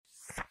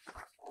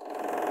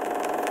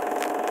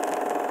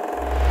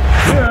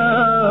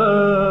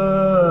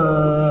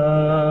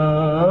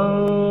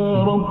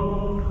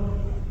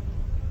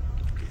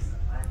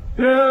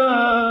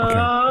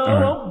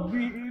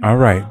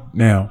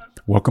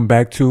Welcome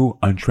back to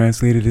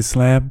Untranslated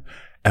Islam,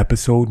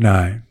 episode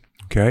 9.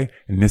 Okay,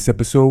 in this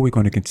episode, we're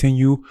going to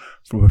continue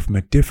from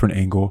a different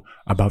angle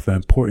about the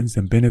importance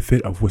and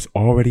benefit of what's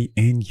already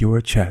in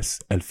your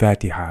chest,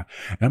 Al-Fatiha.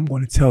 And I'm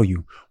going to tell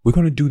you, we're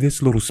going to do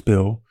this little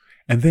spill,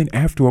 and then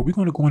afterward, we're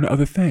going to go into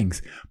other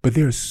things. But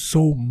there's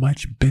so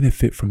much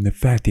benefit from the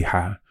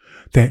Fatiha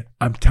that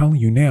I'm telling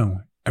you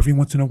now, every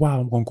once in a while,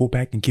 I'm going to go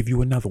back and give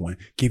you another one.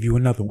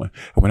 And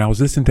when I was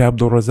listening to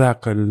Abdul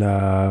Razak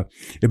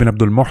Ibn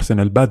Abdul Muhsin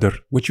al-Badr,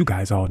 which you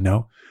guys all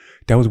know,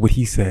 that was what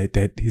he said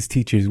that his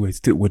teachers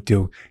would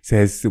do.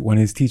 Says when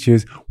his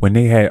teachers,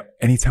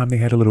 anytime they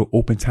had a little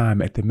open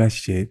time at the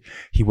masjid,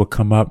 he would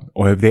come up,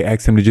 or if they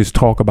asked him to just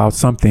talk about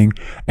something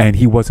and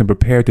he wasn't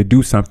prepared to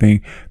do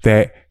something,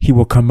 that he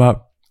would come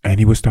up and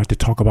he would start to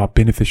talk about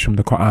benefits from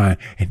the Quran.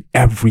 And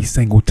every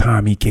single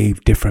time he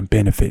gave different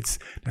benefits.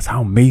 That's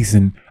how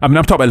amazing. I'm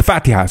talking about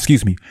Al-Fatiha,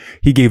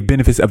 He gave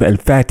benefits of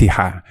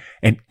Al-Fatiha.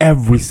 And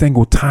every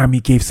single time he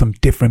gave some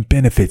different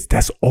benefits.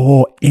 That's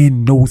all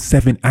in those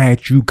 7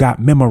 ayats you got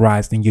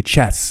memorized in your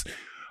chest.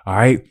 All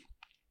right.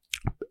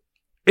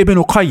 Ibn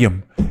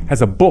al-Qayyim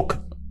has a book.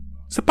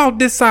 It's about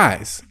this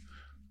size.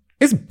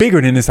 It's bigger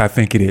than this, I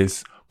think it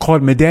is.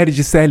 Called Madarij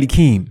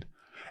al-Salikin.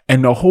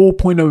 And the whole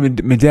point of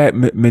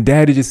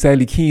Madarij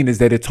al-Salikin is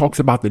that it talks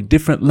about the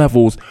different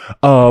levels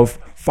of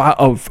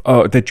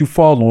that you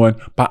fall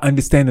on by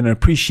understanding and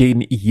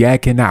appreciating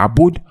Iyyaka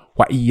na'bud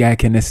wa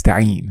Iyyaka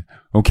nasta'een.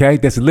 Okay,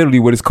 that's literally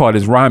what it's called.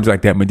 It rhymes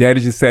like that.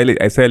 Madarij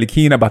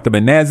al-Salikin, about the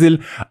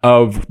manazil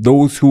of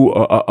those who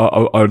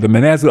are the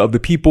manazil of the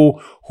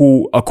people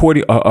who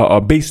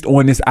are based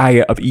on this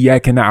ayah of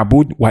Iyyaka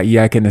na'bud wa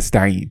Iyyaka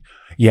nasta'een.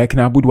 Iyyaka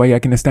na'bud wa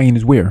Iyyaka nasta'een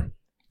is where?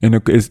 In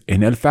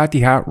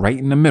Al-Fatiha, right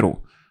in the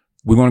middle.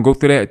 We're going to go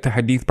through that to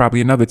hadith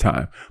probably another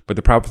time. But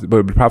the Prophet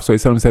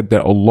said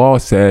that Allah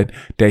said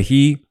that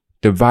he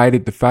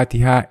divided the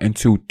Fatiha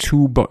into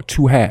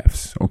two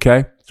halves.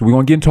 Okay? So we're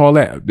going to get into all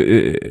that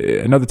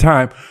another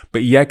time.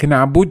 But Iyyaka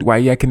na'bud wa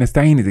Iyyaka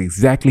nasta'een is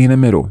exactly in the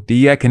middle.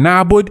 The Iyyaka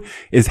na'bud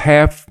is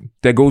half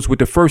that goes with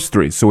the first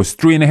 3. So it's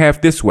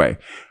 3.5 this way.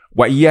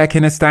 Wa Iyyaka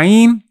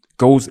nasta'een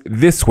goes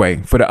this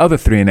way for the other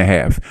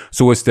 3.5.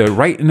 So it's the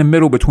right in the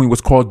middle between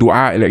what's called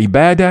dua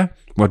al-ibadah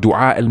or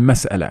dua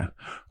al-mas'ala,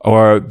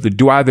 or the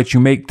dua that you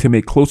make to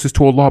make closest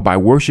to Allah by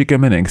worshiping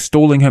Him and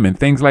extolling Him and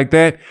things like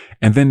that.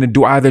 And then the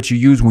dua that you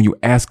use when you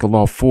ask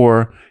Allah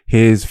for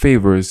His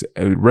favors,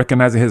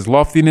 recognizing His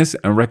loftiness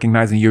and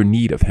recognizing your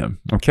need of Him.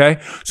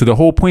 Okay. So the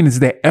whole point is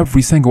that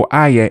every single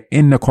ayah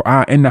in the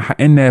Quran,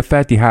 in the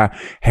Fatiha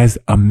has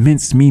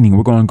immense meaning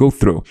we're going to go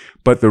through.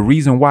 But the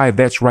reason why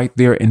that's right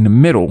there in the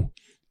middle,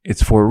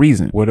 it's for a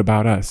reason. What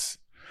about us?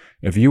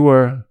 If you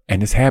were,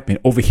 and this happened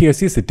over here,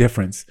 see, it's the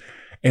difference.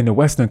 In the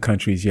Western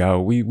countries, yo,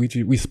 we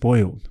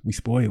spoiled. We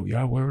spoiled,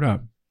 y'all. Word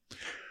up.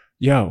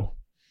 Yo,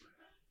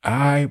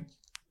 I've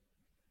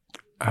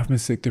been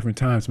sick different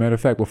times. Matter of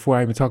fact, before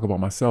I even talk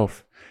about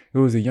myself, it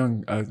was a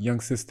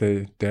young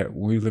sister that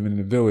when we were living in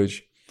the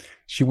village,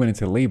 she went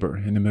into labor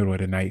in the middle of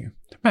the night.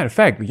 Matter of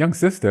fact, the young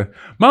sister,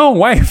 my own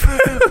wife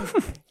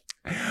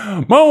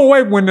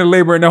went into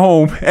labor at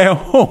home.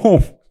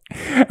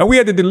 And we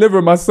had to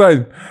deliver my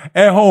son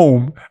at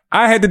home.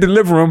 I had to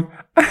deliver him.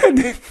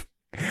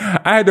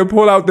 I had to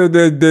pull out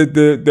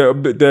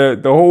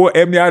the whole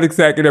amniotic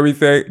sac and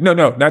everything. No,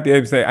 not the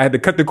amniotic sac. I had to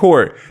cut the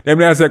cord. The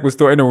amniotic sac was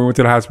still in there when we went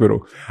to the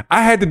hospital.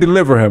 I had to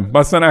deliver him,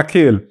 my son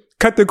Akil,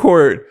 cut the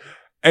cord.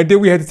 And then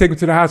we had to take him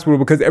to the hospital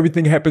because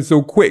everything happened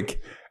so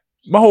quick.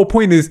 My whole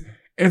point is,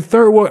 in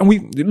third world, and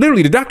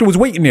the doctor was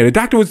waiting there. The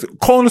doctor was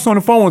calling us on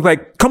the phone, was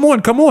like, come on.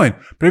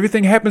 But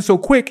everything happened so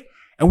quick.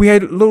 And we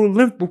had a little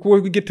limp before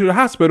we get to the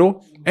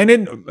hospital. And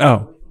then,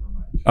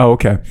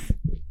 okay.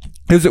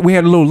 We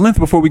had a little length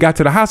before we got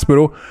to the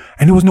hospital,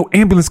 and there was no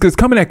ambulance because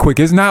coming that quick.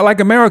 It's not like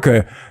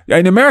America.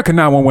 In America,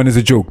 911 is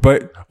a joke,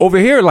 but over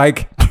here,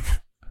 like,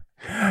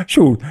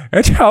 shoot,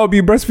 that child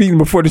be breastfeeding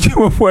before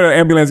the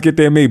ambulance get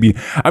there. Maybe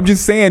I'm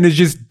just saying it's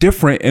just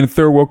different in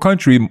third world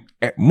country.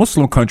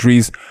 Muslim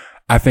countries,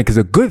 I think, is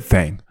a good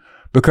thing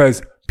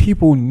because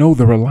people know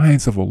the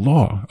reliance of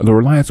Allah, the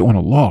reliance on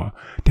Allah.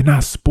 They're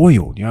not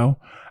spoiled, yo.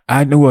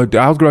 I was going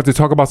to have to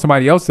talk about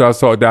somebody else that I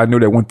saw that I knew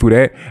that went through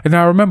that. And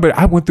I remember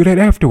I went through that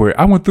afterward.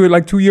 I went through it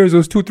like 2 years. It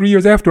was 2-3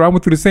 years after I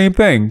went through the same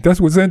thing. That's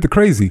what's into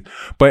crazy.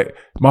 But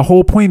my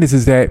whole point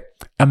is that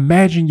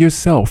imagine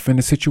yourself in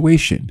a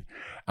situation.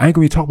 I ain't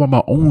going to be talking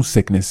about my own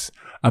sickness.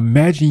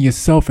 Imagine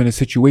yourself in a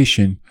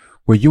situation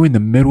where you're in the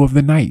middle of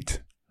the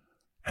night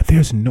and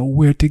there's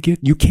nowhere to get.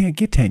 You can't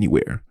get to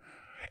anywhere.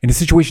 In the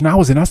situation I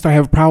was in, I started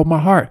having a problem with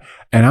my heart.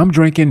 And I'm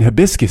drinking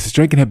hibiscus.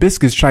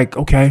 Like,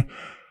 okay,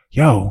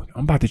 yo,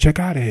 I'm about to check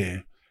out of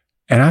here.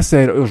 And I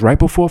said, it was right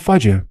before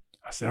Fajr.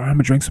 I said, all right, I'm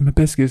going to drink some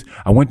hibiscus.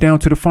 I went down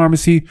to the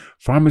pharmacy.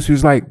 Pharmacy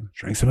was like,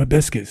 drink some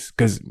hibiscus.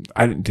 Because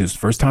this is the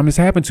first time this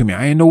happened to me.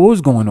 I didn't know what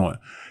was going on.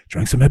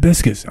 Drink some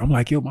hibiscus. I'm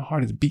like, yo, my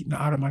heart is beating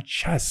out of my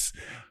chest.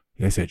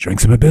 They said,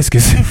 drink some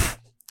hibiscus.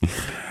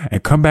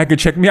 And come back and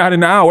check me out in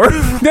an hour.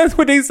 That's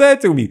what they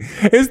said to me.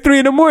 It's 3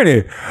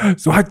 a.m.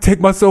 So I take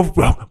myself,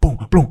 boom, boom,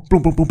 boom,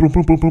 boom, boom, boom, boom,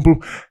 boom, boom,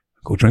 boom.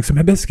 Go drink some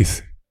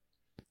hibiscus.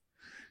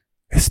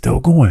 It's still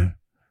going.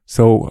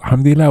 So,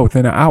 alhamdulillah,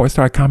 within an hour, it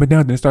started calming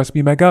down. Then it started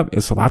speeding back up.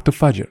 It's a lot to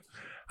Fajr.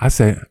 I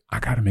said, I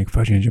got to make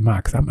Fajr in Jama'ah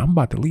because I'm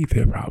about to leave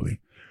here probably.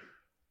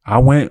 I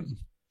went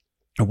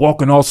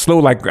walking all slow.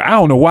 Like, I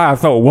don't know why I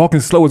thought walking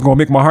slow was going to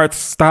make my heart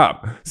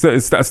stop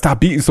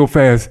beating so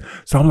fast.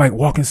 So I'm like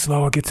walking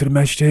slow. I get to the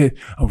masjid.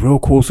 I'm real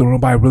cool. So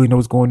nobody really knows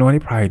what's going on. They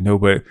probably know,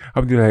 but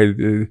I'm just like,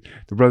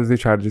 the brothers, they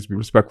try to just be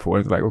respectful.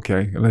 It's like,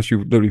 okay, unless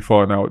you literally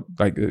falling out.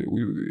 Like,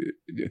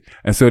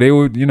 and so they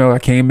would, I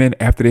came in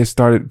after they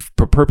started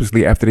praying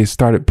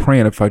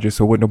at Fajr.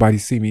 So wouldn't nobody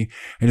see me,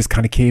 and just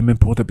kind of came in,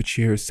 pulled up a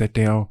chair, sat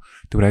down,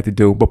 do what I had to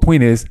do. But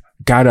point is,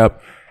 got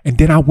up. And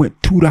then I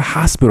went to the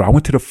hospital. I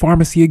went to the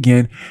pharmacy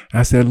again. And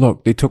I said,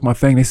 look, they took my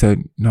thing. They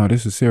said, no,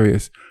 this is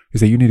serious. They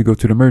said, you need to go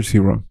to the emergency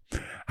room.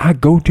 I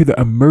go to the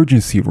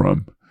emergency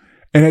room.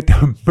 And at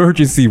the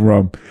emergency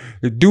room,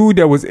 the dude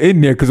that was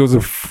in there, because it was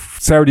a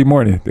Saturday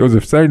morning. It was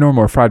a Saturday morning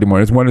or a Friday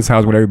morning. It's one of his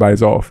house when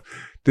everybody's off.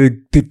 The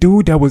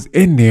dude that was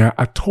in there,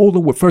 I told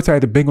him first I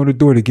had to bang on the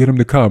door to get him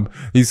to come.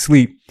 He's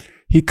asleep.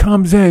 He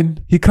comes, and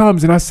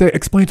I said,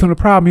 explain to him the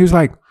problem. He was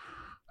like,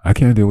 I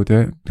can't deal with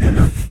that.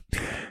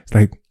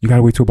 Like, you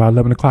gotta wait till about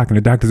 11 o'clock and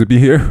the doctors will be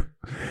here.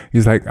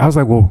 I was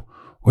like, well,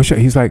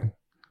 he's like,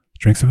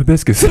 drink some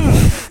hibiscus.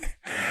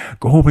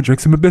 Go home and drink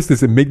some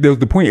hibiscus and make those.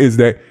 The point is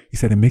that he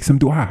said, and make some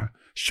dua.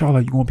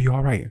 Inshallah, you're gonna be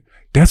all right.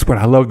 That's what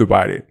I loved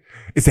about it.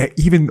 Is that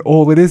even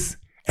all of this,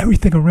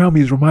 everything around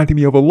me is reminding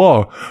me of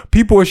Allah.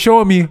 People are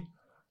showing me,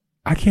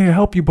 I can't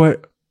help you,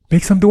 but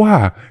make some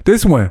dua.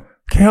 This one,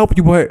 can't help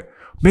you, but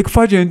make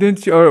fajr and then,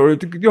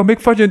 make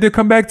fajr and then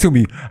come back to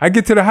me. I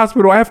get to the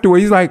hospital afterward.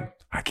 He's like,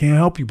 I can't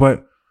help you,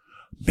 but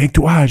make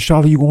dua,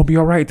 inshallah, you're going to be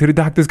all right till the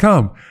doctors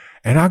come.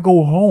 And I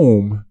go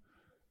home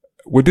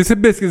with this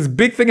hibiscus,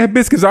 big thing of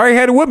hibiscus. I already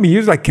had it with me. He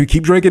was like,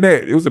 keep drinking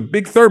that. It was a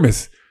big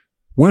thermos.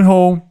 Went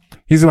home.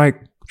 He's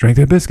like, drink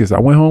the hibiscus.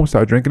 I went home,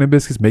 started drinking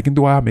hibiscus, making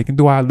dua,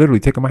 literally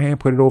taking my hand,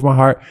 put it over my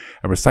heart,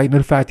 and reciting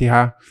the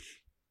Fatiha.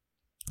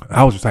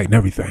 I was reciting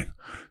everything.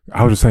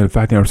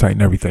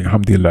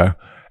 Alhamdulillah.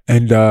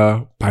 And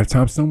by the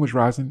time the sun was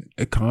rising,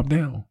 it calmed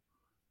down.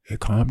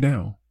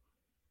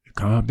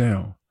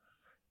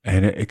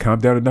 And it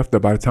calmed down enough that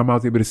by the time I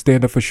was able to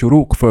stand up for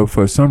shuruq,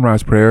 for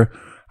sunrise prayer,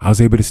 I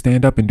was able to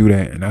stand up and do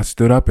that. And I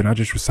stood up and I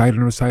just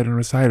recited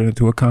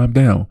until it calmed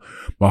down.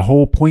 My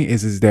whole point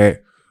is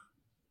that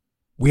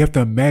we have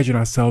to imagine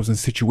ourselves in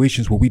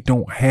situations where we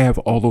don't have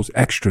all those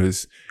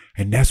extras.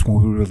 And that's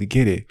when we really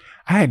get it.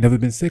 I had never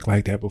been sick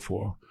like that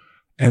before.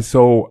 And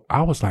so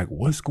I was like,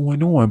 what's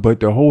going on?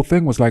 But the whole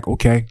thing was like,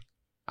 okay,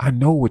 I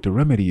know what the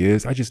remedy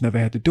is. I just never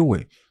had to do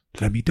it.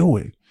 Let me do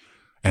it.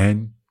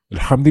 And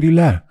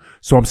alhamdulillah.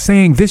 So I'm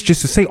saying this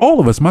just to say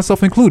all of us,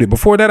 myself included.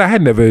 Before that, I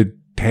had never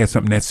had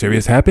something that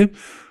serious happen.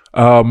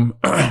 But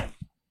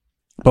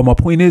my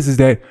point is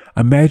that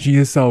imagine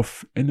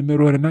yourself in the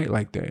middle of the night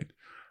like that.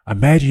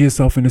 Imagine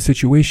yourself in a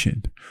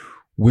situation.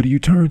 Where do you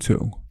turn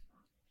to?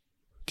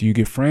 Do you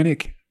get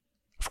frantic?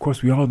 Of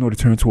course, we all know to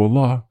turn to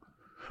Allah.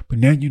 But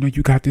now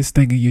you got this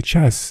thing in your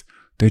chest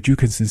that you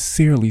can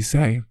sincerely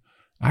say,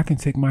 I can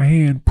take my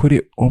hand, put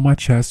it on my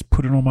chest,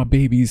 put it on my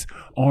baby's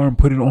arm,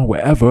 put it on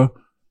wherever,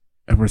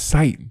 and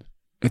recite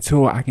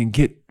until I can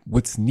get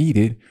what's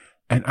needed,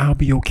 and I'll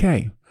be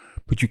okay.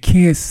 But you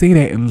can't say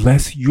that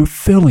unless you're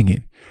feeling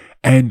it.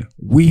 And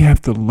we have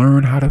to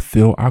learn how to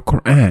feel our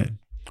Quran.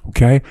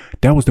 Okay?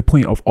 That was the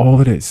point of all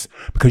of this.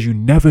 Because you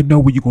never know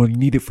when you're going to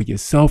need it for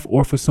yourself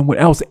or for someone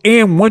else.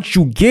 And once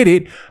you get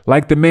it,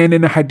 like the man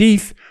in the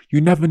hadith,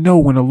 you never know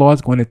when Allah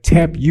is going to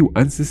tap you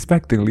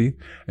unsuspectingly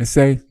and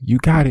say, you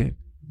got it.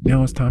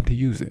 Now it's time to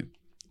use it.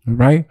 All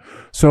right?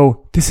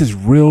 So this is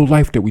real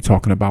life that we're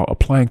talking about,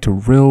 applying to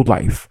real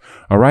life.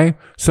 All right?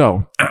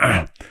 So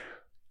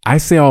I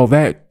say all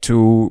that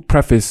to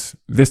preface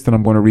this that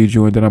I'm going to read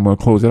you, and then I'm going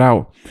to close it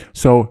out.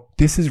 So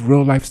this is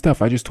real life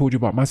stuff. I just told you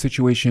about my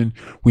situation.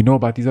 We know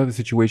about these other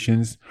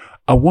situations.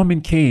 A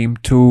woman came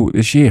to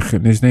the sheikh,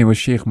 and his name was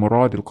Sheikh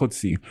Murad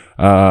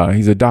al-Qudsi.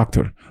 He's a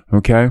doctor.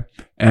 Okay?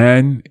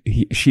 And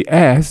she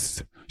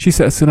asked, she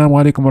said,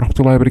 Assalamu alaikum wa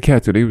rahmatullahi wa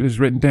barakatuh. It was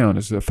written down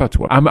as a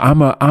fatwa.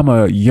 I'm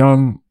a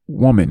young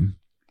woman,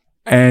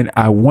 and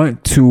I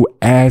want to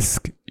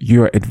ask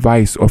your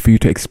advice or for you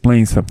to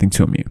explain something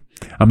to me.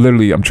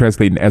 I'm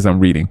translating as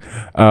I'm reading.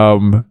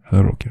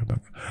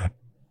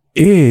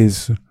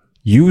 Is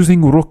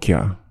using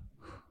ruqya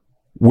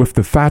with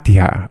the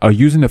Fatiha, or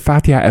using the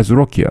Fatiha as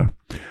ruqya,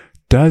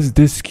 does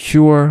this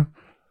cure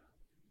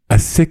a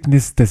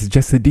sickness that's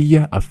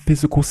jasadiyya, a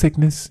physical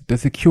sickness?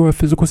 Does it cure a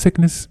physical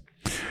sickness?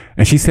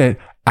 And she said,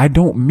 I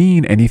don't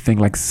mean anything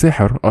like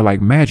sihr or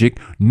like magic,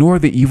 nor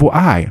the evil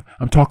eye.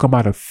 I'm talking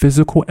about a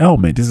physical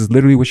ailment. This is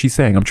literally what she's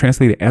saying. I'm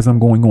translating as I'm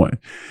going on.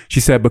 She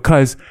said,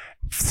 because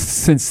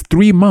since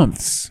 3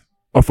 months,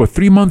 or for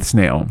 3 months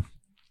now,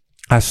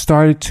 I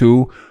started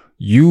to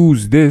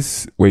use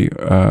this. I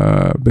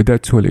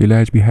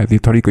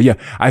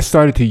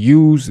started to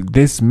use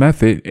this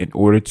method in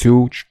order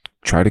to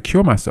try to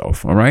cure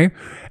myself. All right.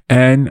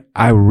 And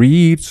I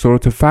read Surah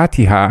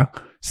Al-Fatiha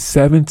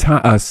 7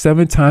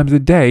 times a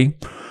day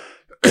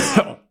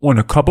on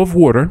a cup of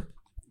water.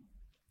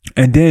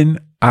 And then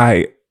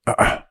I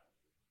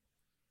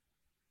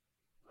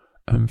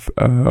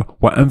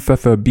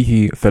وأنفث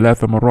به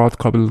 3 مرات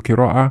قبل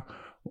القراءة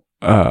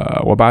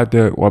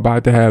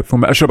وبعدها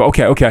ثم أشرب.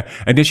 Okay.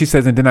 And then she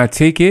says, and then I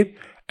take it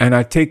and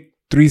I take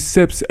 3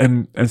 sips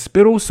and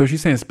spittle. So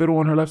she's saying spittle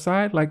on her left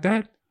side like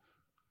that.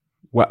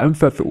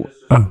 وأنفث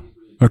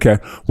okay.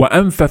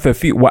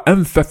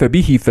 وأنفث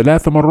به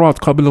 3 مرات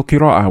قبل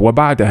القراءة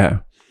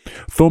وبعدها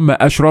ثم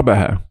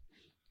أشربها.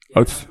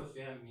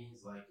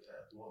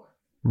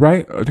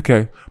 Right?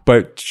 Okay.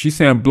 But she's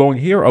saying blowing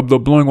here or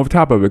blowing over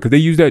top of it? Because they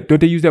use that.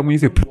 Don't they use that when you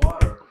say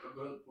water?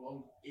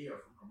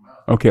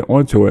 Okay,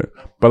 onto it.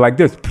 But like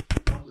this.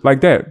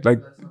 Like that.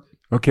 Like,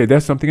 okay,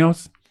 that's something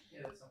else?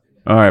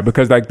 All right,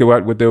 because like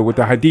with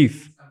the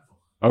hadith.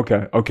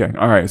 Okay.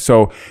 All right.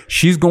 So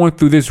she's going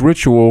through this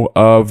ritual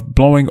of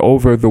blowing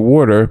over the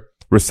water,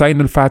 reciting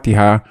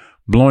al-Fatiha,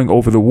 blowing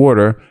over the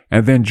water,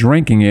 and then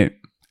drinking it.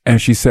 And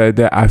she said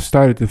that I've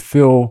started to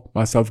feel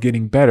myself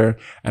getting better.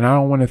 And I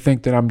don't want to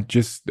think that I'm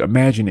just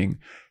imagining.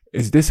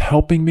 Is this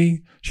helping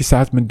me? She said,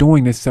 I've been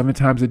doing this 7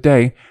 times a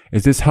day.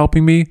 Is this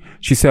helping me?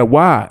 She said,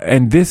 why?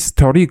 And this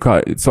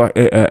tariqah,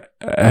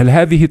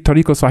 هذه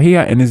الطريقة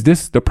صحيحة? And is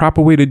this the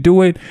proper way to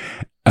do it?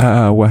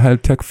 وهل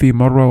تكفي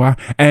مرة?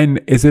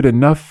 And is it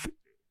enough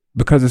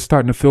because it's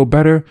starting to feel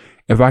better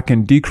if I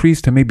can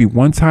decrease to maybe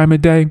 1 time a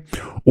day?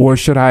 Or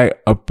should I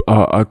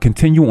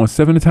continue on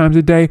 7 times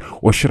a day?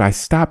 Or should I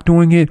stop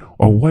doing it?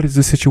 Or what is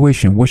the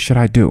situation? What should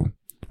I do?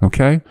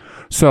 Okay?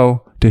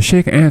 So the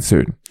Sheikh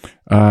answered,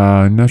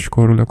 okay,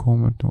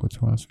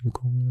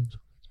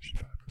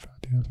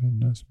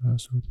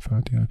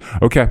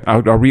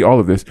 I'll read all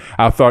of this.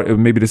 I thought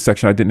maybe this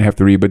section I didn't have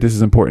to read, but this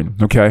is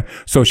important. Okay,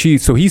 so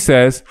he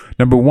says,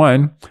 number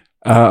 1,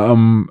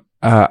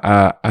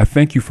 I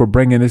thank you for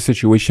bringing this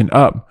situation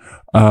up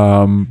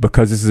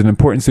because this is an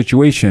important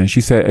situation.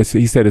 He said,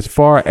 as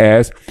far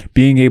as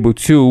being able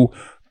to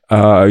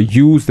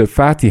use the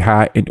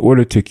Fatiha in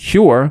order to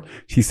cure,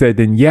 she said,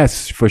 then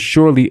yes, for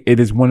surely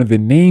it is one of the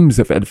names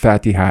of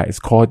Al-Fatiha. It's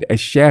called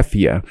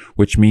Ash-Shafiyah,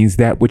 which means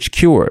that which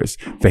cures.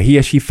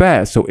 فهي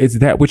شفاء, so it's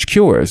that which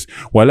cures.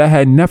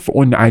 ولها نفع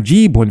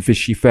عجيب في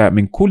الشفاء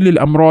من كل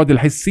الأمراض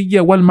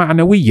الحسية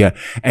والمعنوية.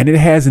 And it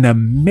has an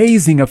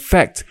amazing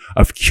effect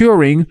of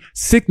curing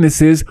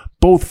sicknesses,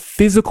 both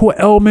physical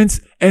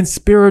ailments and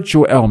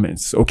spiritual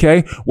ailments.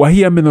 Okay,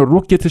 وهي من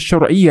الرقية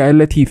الشرعية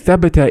التي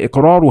ثبت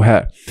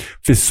إقرارها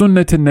في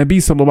سنة النبي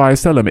صلى الله عليه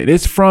وسلم. It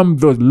is from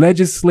the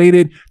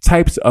legislated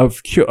types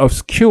of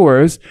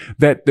cures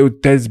that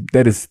is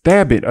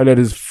thabit, or that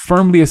is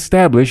firmly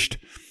established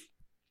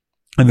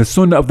in the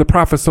sunnah of the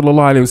Prophet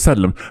sallallahu alaihi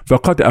wasallam.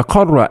 فقد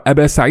أقر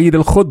أبا سعيد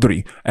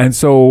الخدري. And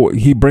so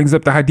he brings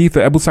up the hadith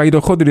of Abu Sa'id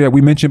al-Khudri that we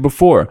mentioned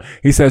before.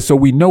 He says, so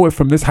we know it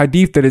from this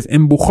hadith that is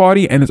in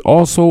Bukhari and is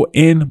also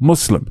in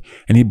Muslim.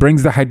 And he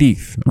brings the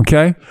hadith,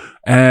 okay?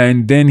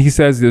 And then he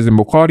says there's in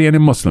Bukhari and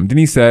in Muslim. Then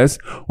he says,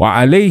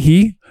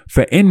 وعليه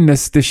فإن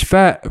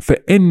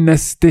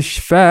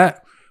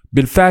استشفاء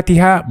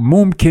بالفاتحة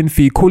ممكن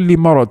في كل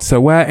مرض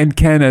سواء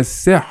كان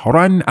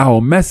سحرا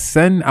أو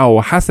مسا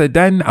أو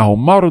حسدا أو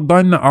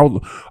مرضا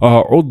أو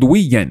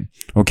عضويا.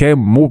 Okay,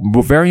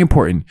 very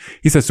important.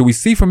 He says, so we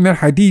see from that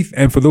hadith,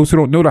 and for those who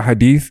don't know the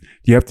hadith,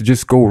 you have to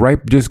just go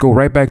right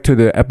back to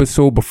the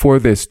episode before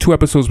this, 2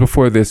 episodes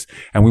before this,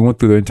 and we went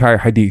through the entire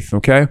hadith.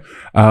 Okay,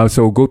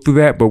 so go through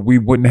that, but we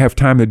wouldn't have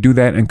time to do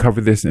that and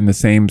cover this in the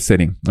same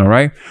sitting. All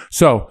right,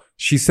 so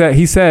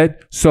he said,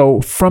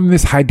 so from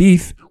this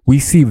hadith, we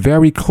see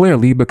very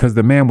clearly, because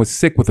the man was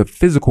sick with a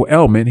physical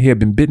ailment. He had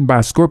been bitten by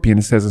a scorpion,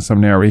 it says in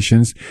some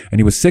narrations, and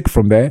he was sick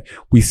from that.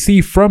 We see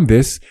from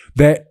this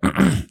that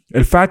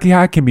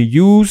Al-Fatiha can be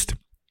used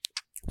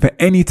for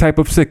any type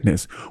of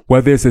sickness,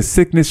 whether it's a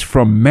sickness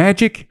from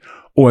magic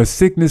or a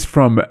sickness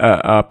from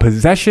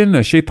possession,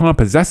 a shaitan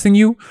possessing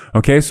you.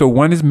 Okay, so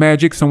 1 is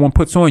magic, someone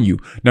puts on you.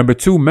 Number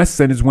 2,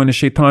 messan, is when the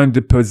shaitan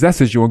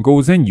possesses you and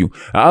goes in you.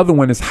 The other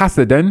one is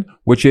hasadan,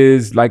 which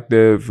is like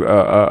the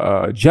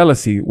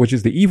jealousy, which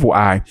is the evil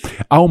eye.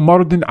 Aw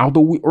mardin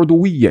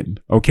urduwiyan,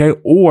 okay,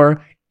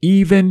 or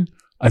even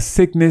a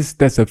sickness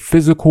that's a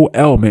physical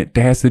ailment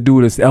that has to do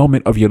with this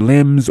ailment of your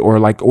limbs or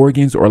like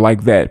organs or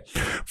like that.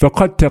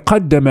 فقد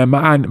تقدم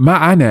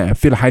معنا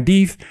في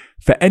الحديث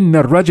فإن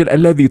الرجل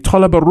الذي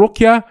طلب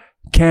الرقية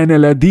كان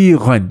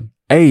لديغا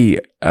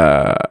أي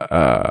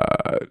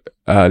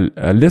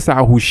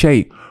لسعه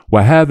شيء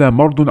وهذا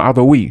مرض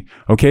عضوي.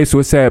 Okay, so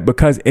it said,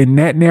 because in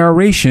that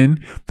narration,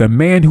 the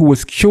man who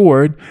was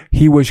cured,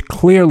 he was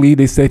clearly,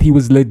 they said he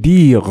was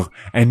ladir,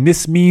 and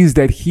this means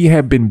that he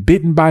had been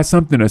bitten by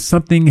something, or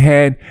something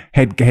had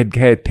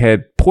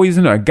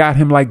poison or got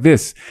him like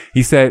this.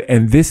 He said,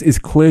 and this is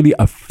clearly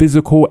a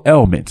physical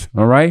ailment.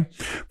 All right,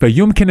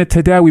 فيمكن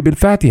التداوي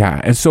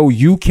بالفاتحة, and so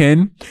you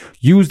can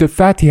use the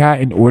Fatiha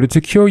in order to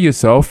cure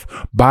yourself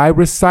by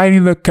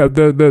reciting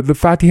the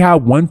Fatiha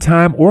 1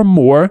 time or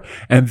more,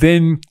 and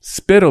then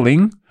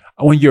spittling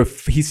on your,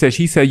 she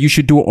said you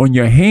should do it on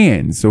your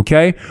hands.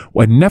 Okay,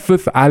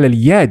 وَالنَّفْث عَلَى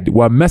الْيَدِ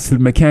وَمَسْ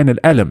الْمَكَانِ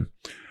الْأَلَمِ.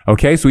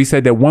 Okay, so he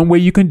said that one way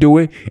you can do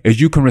it is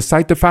you can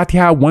recite the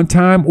Fatiha one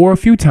time or a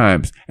few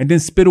times and then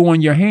spittle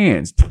on your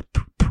hands.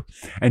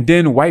 And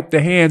then wipe the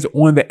hands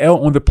on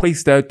the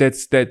place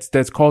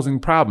that's causing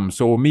problems.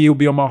 So me, it'll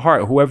be on my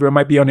heart. Whoever, it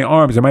might be on their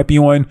arms. It might be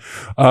on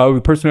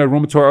the person who had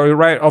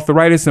rheumatoid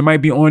arthritis. It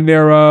might be on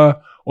their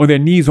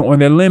knees or on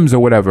their limbs or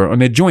whatever, on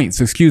their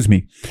joints. Excuse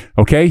me.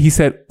 Okay, he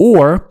said,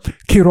 or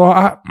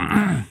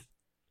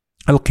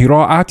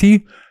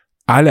al-qira'ati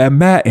ala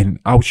ma'in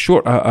aw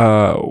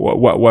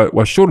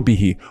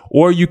shurbihi,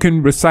 or you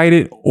can recite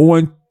it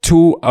on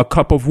to a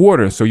cup of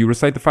water. So you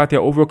recite the Fatiha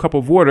over a cup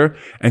of water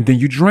and then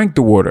you drink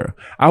the water.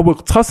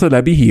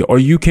 Or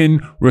you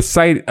can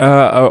recite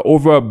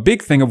over a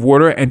big thing of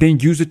water and then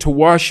use it to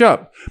wash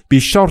up.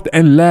 بشرط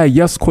أن لا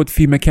يسقط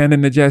في مكان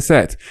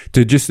النجاسات.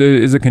 To just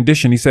is a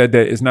condition. He said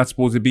that it's not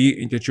supposed to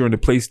be that you're in a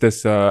place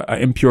that's an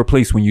impure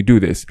place when you do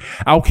this.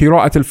 أو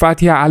قراءة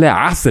الفاتحة على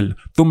عسل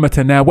ثم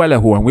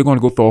تناوله. And we're going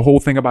to go through a whole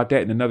thing about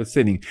that in another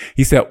sitting.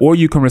 He said, or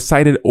you can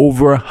recite it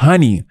over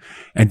honey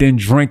and then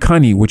drink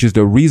honey, which is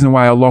the reason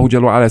why Allah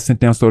Jalla wa Ala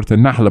sent down Surah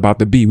An-Nahl about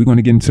the bee. We're going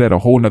to get into that a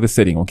whole nother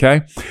sitting,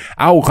 okay?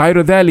 أو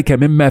غير ذلك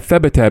مما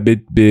ثبت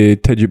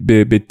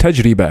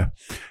بالتجربة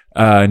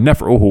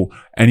نفعه.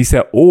 And he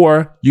said,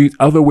 or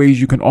other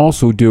ways you can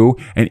also do,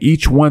 and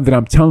each one that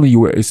I'm telling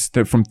you is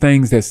from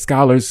things that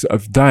scholars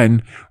have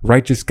done,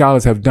 righteous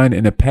scholars have done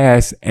in the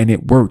past, and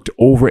it worked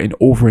over and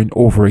over and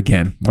over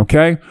again.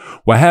 Okay?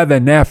 وَهَذَا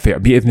نَافِعْ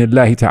بِإِذْنِ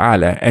اللَّهِ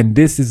تَعَالَى. And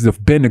this has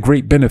been a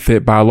great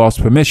benefit by Allah's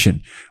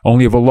permission.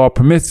 Only if Allah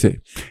permits it.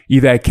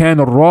 إِذَا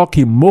كَانَ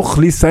الرَّاقِي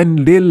مُخْلِصًا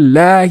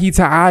لِلَّهِ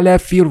تَعَالَى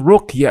فِي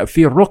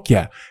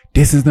الرُّقْيَةِ.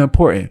 This is the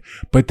important.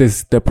 But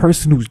the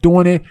person who's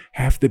doing it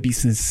have to be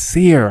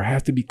sincere,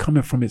 have to be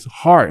coming from his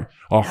heart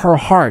or her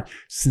heart,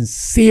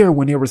 sincere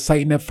when they're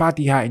reciting that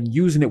Fatiha and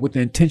using it with the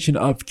intention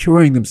of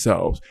curing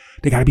themselves.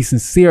 They got to be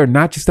sincere,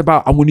 not just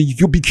about, I want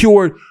you be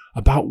cured,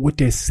 about what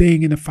they're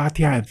saying in the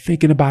Fatiha and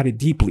thinking about it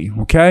deeply.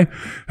 Okay?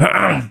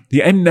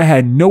 The end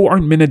had no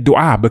minute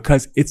dua,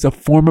 because it's a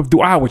form of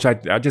dua, which I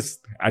didn't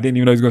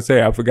even know I was going to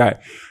say. I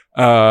forgot.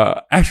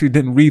 Actually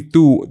didn't read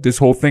through this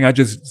whole thing. I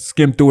just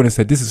skimmed through it and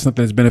said, this is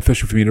something that's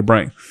beneficial for me to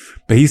bring.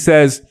 But he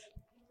says,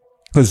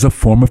 it's a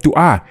form of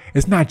dua.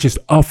 It's not just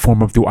a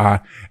form of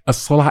dua. A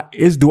salah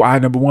is dua,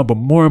 number one, but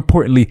more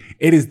importantly,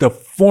 it is the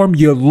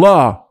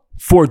formula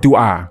for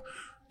dua.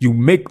 You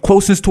make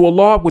closeness to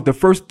Allah with the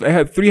first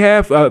three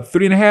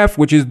and a half,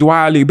 which is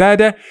dua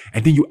al-ibadah,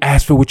 and then you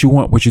ask for what you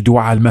want, which is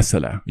dua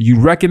al-masala. You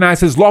recognize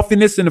his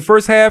loftiness in the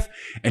first half,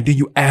 and then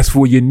you ask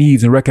for your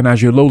needs and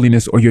recognize your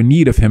lowliness or your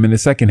need of him in the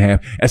second half.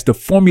 That's the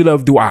formula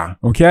of dua,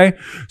 okay?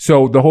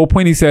 So the whole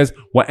point, he says,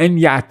 وَأَنْ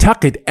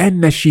يَعْتَقِدْ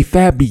أَنَّ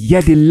الشِّفَاءَ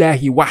بِيَدِ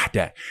اللَّهِ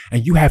وَحْدَهُ.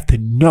 And you have to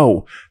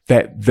know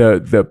that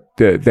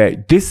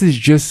that this is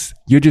just,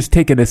 you're just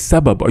taking a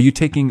sabab, or you're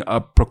taking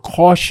a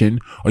precaution,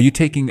 or you're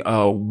taking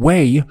a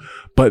way,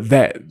 but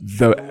that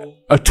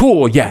a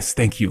tool, yes,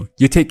 thank you.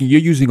 You're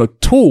using a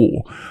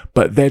tool,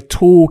 but that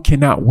tool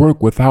cannot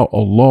work without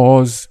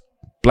Allah's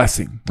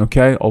blessing.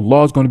 Okay?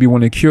 Allah is going to be one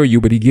to cure you,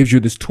 but he gives you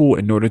this tool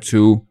in order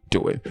to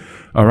do it.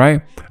 All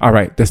right?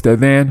 That's the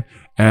adhan.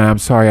 And I'm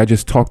sorry, I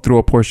just talked through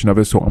a portion of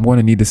it, so I'm going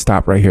to need to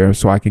stop right here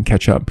so I can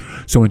catch up.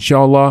 So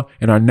inshallah,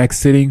 in our next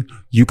sitting,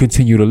 you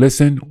continue to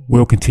listen,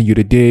 we'll continue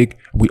to dig,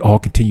 we all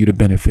continue to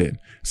benefit.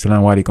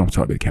 Assalamu alaikum wa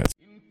rahmatullahi wa barakatuh.